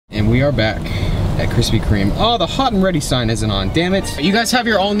we are back at Krispy Kreme. Oh, the hot and ready sign isn't on, damn it. You guys have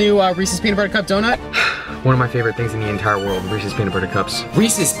your all new Reese's Peanut Butter Cup donut? One of my favorite things in the entire world, Reese's Peanut Butter Cups.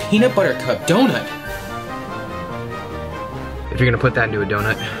 Reese's Peanut Butter Cup donut? If you're gonna put that into a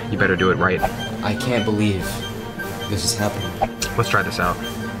donut, you better do it right. I can't believe this is happening. Let's try this out.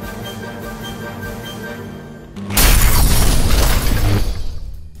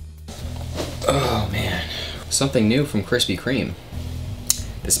 Oh man, something new from Krispy Kreme.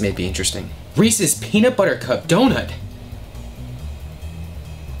 This may be interesting. Reese's Peanut Butter Cup donut.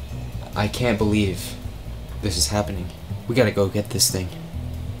 I can't believe this is happening. We gotta go get this thing.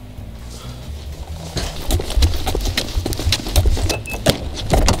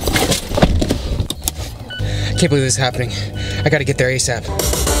 I can't believe this is happening. I gotta get there ASAP.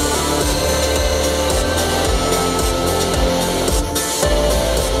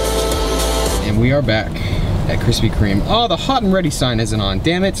 And we are back at Krispy Kreme. Oh, the hot and ready sign isn't on,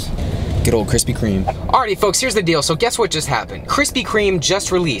 damn it. Good old Krispy Kreme. Alrighty folks, here's the deal. So guess what just happened? Krispy Kreme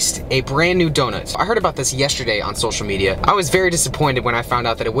just released a brand new donut. I heard about this yesterday on social media. I was very disappointed when I found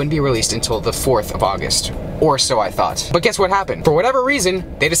out that it wouldn't be released until the 4th of August. Or so I thought. But guess what happened? For whatever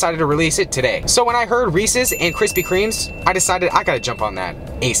reason, they decided to release it today. So when I heard Reese's and Krispy Kreme's, I decided I gotta jump on that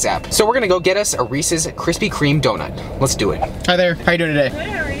ASAP. So we're gonna go get us a Reese's Krispy Kreme donut. Let's do it. Hi there, how you doing today? Good,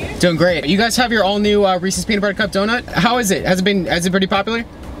 how are you? Doing great. You guys have your all new Reese's Peanut Butter Cup donut? How is it? Has it pretty popular?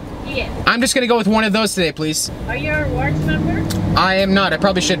 Yes. I'm just gonna go with one of those today, please. Are you a rewards member? I am not, I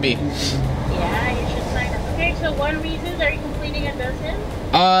probably should be. Yeah, you should sign up. Okay, so one Reese's, are you completing a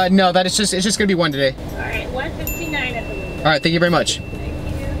dozen? No, it's just gonna be one today. Alright, 159 at the moment. Alright, thank you very much.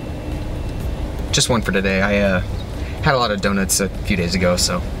 Thank you. Just one for today. I had a lot of donuts a few days ago,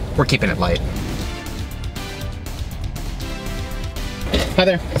 so we're keeping it light. Hi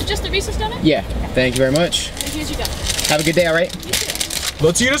there. Is it just the Reese's donut? Yeah, thank you very much. Here's your donut. Have a good day, alright? You too.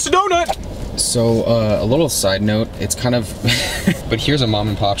 Let's eat us a donut! So, a little side note, it's kind of, but here's a mom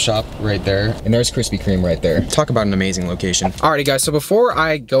and pop shop right there, and there's Krispy Kreme right there. Talk about an amazing location. Alrighty guys, so before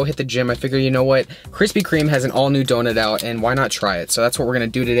I go hit the gym, I figure, you know what, Krispy Kreme has an all new donut out, and why not try it? So that's what we're gonna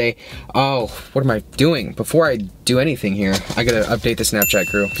do today. Oh, what am I doing? Before I do anything here, I gotta update the Snapchat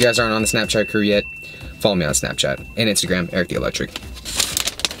crew. If you guys aren't on the Snapchat crew yet, follow me on Snapchat and Instagram, ErikTheElectric.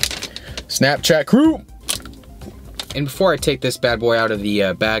 Snapchat crew! And before I take this bad boy out of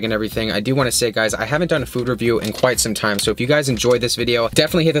the bag and everything, I do want to say, guys, I haven't done a food review in quite some time, so if you guys enjoyed this video,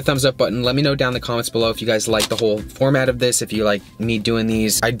 definitely hit the thumbs up button. Let me know down in the comments below if you guys like the whole format of this, if you like me doing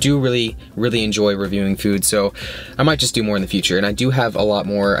these. I do really enjoy reviewing food, so I might just do more in the future, and I do have a lot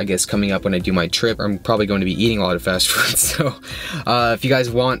more, I guess, coming up when I do my trip. I'm probably going to be eating a lot of fast food, so if you guys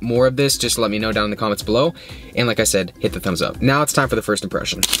want more of this, just let me know down in the comments below, and like I said, hit the thumbs up. Now it's time for the first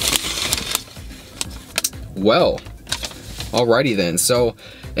impression. Well, alrighty then, so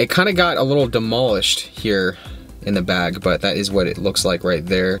it kind of got a little demolished here in the bag, but that is what it looks like right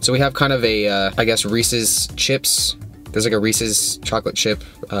there. So we have kind of a, I guess, Reese's chips. There's like a Reese's chocolate chip,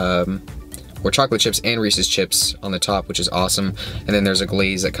 or chocolate chips and Reese's chips on the top, which is awesome. And then there's a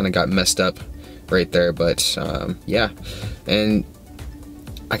glaze that kind of got messed up right there, but yeah. And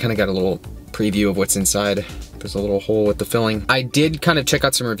I kind of got a little preview of what's inside. There's a little hole with the filling. I did kind of check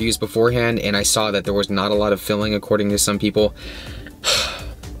out some reviews beforehand, and I saw that there was not a lot of filling according to some people.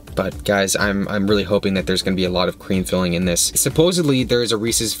 But guys, I'm really hoping that there's gonna be a lot of cream filling in this. Supposedly there's a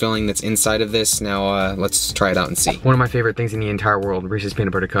Reese's filling that's inside of this. Now let's try it out and see. One of my favorite things in the entire world, Reese's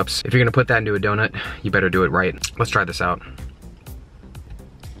Peanut Butter Cups. If you're gonna put that into a donut, you better do it right. Let's try this out.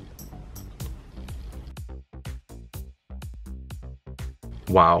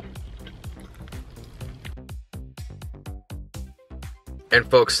 Wow. And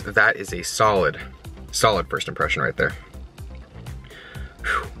folks, that is a solid first impression right there.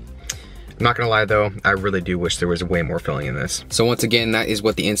 Whew. I'm not gonna lie though, I really do wish there was way more filling in this. So once again, that is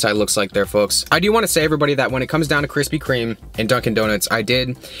what the inside looks like there, folks. I do want to say, everybody, that when it comes down to Krispy Kreme and Dunkin' Donuts, I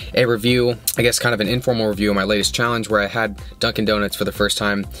did a review, I guess kind of an informal review of my latest challenge where I had Dunkin' Donuts for the first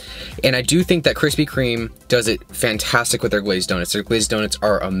time. And I do think that Krispy Kreme does it fantastic with their glazed donuts. Their glazed donuts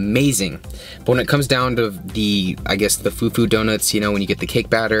are amazing. But when it comes down to the, I guess, the foo-foo donuts, you know, when you get the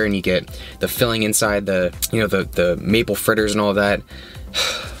cake batter and you get the filling inside, the, you know, the maple fritters and all that,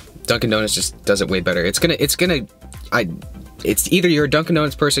 Dunkin' Donuts just does it way better. It's either you're a Dunkin'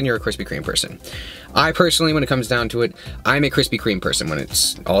 Donuts person, you're a Krispy Kreme person. I personally, when it comes down to it, I'm a Krispy Kreme person when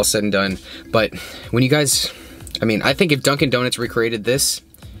it's all said and done. But when you guys, I mean, I think if Dunkin' Donuts recreated this,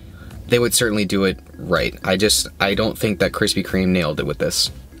 they would certainly do it right. I don't think that Krispy Kreme nailed it with this.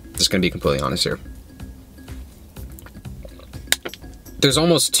 Just gonna be completely honest here. There's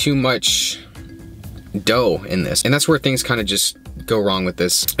almost too much dough in this, and that's where things kind of just go wrong with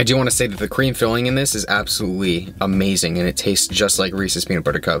this. I do want to say that the cream filling in this is absolutely amazing, and it tastes just like Reese's peanut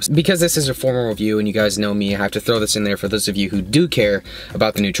butter cups. Because this is a formal review and you guys know me, I have to throw this in there for those of you who do care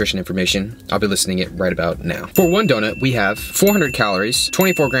about the nutrition information. I'll be listing it right about now. For one donut, we have 400 calories,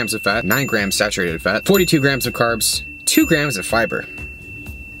 24 grams of fat, 9 grams saturated fat, 42 grams of carbs, 2 grams of fiber,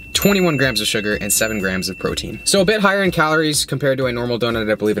 21 grams of sugar, and 7 grams of protein. So a bit higher in calories compared to a normal donut.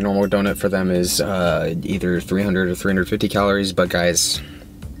 I believe a normal donut for them is either 300 or 350 calories, but guys,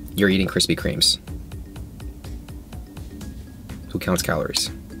 you're eating Krispy Kremes. Who counts calories?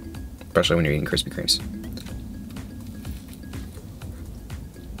 Especially when you're eating Krispy Kremes.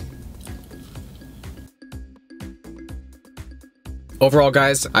 Overall,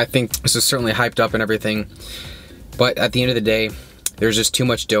 guys, I think this is certainly hyped up and everything, but at the end of the day, there's just too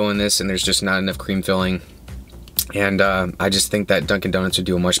much dough in this, and there's just not enough cream filling. And I just think that Dunkin' Donuts would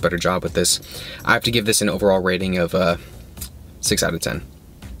do a much better job with this. I have to give this an overall rating of 6 out of 10.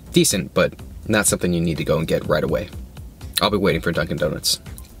 Decent, but not something you need to go and get right away. I'll be waiting for Dunkin' Donuts.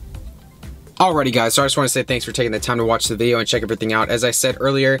 Alrighty guys, so I just want to say thanks for taking the time to watch the video and check everything out. As I said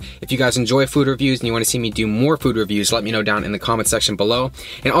earlier, if you guys enjoy food reviews and you want to see me do more food reviews, let me know down in the comment section below.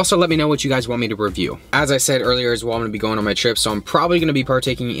 And also let me know what you guys want me to review. As I said earlier as well, I'm going to be going on my trip, so I'm probably going to be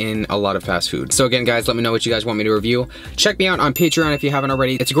partaking in a lot of fast food. So again guys, let me know what you guys want me to review. Check me out on Patreon if you haven't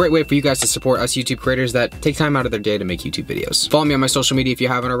already. It's a great way for you guys to support us YouTube creators that take time out of their day to make YouTube videos. Follow me on my social media if you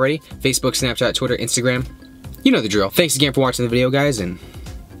haven't already. Facebook, Snapchat, Twitter, Instagram. You know the drill. Thanks again for watching the video guys, and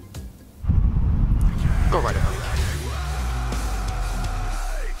go right ahead.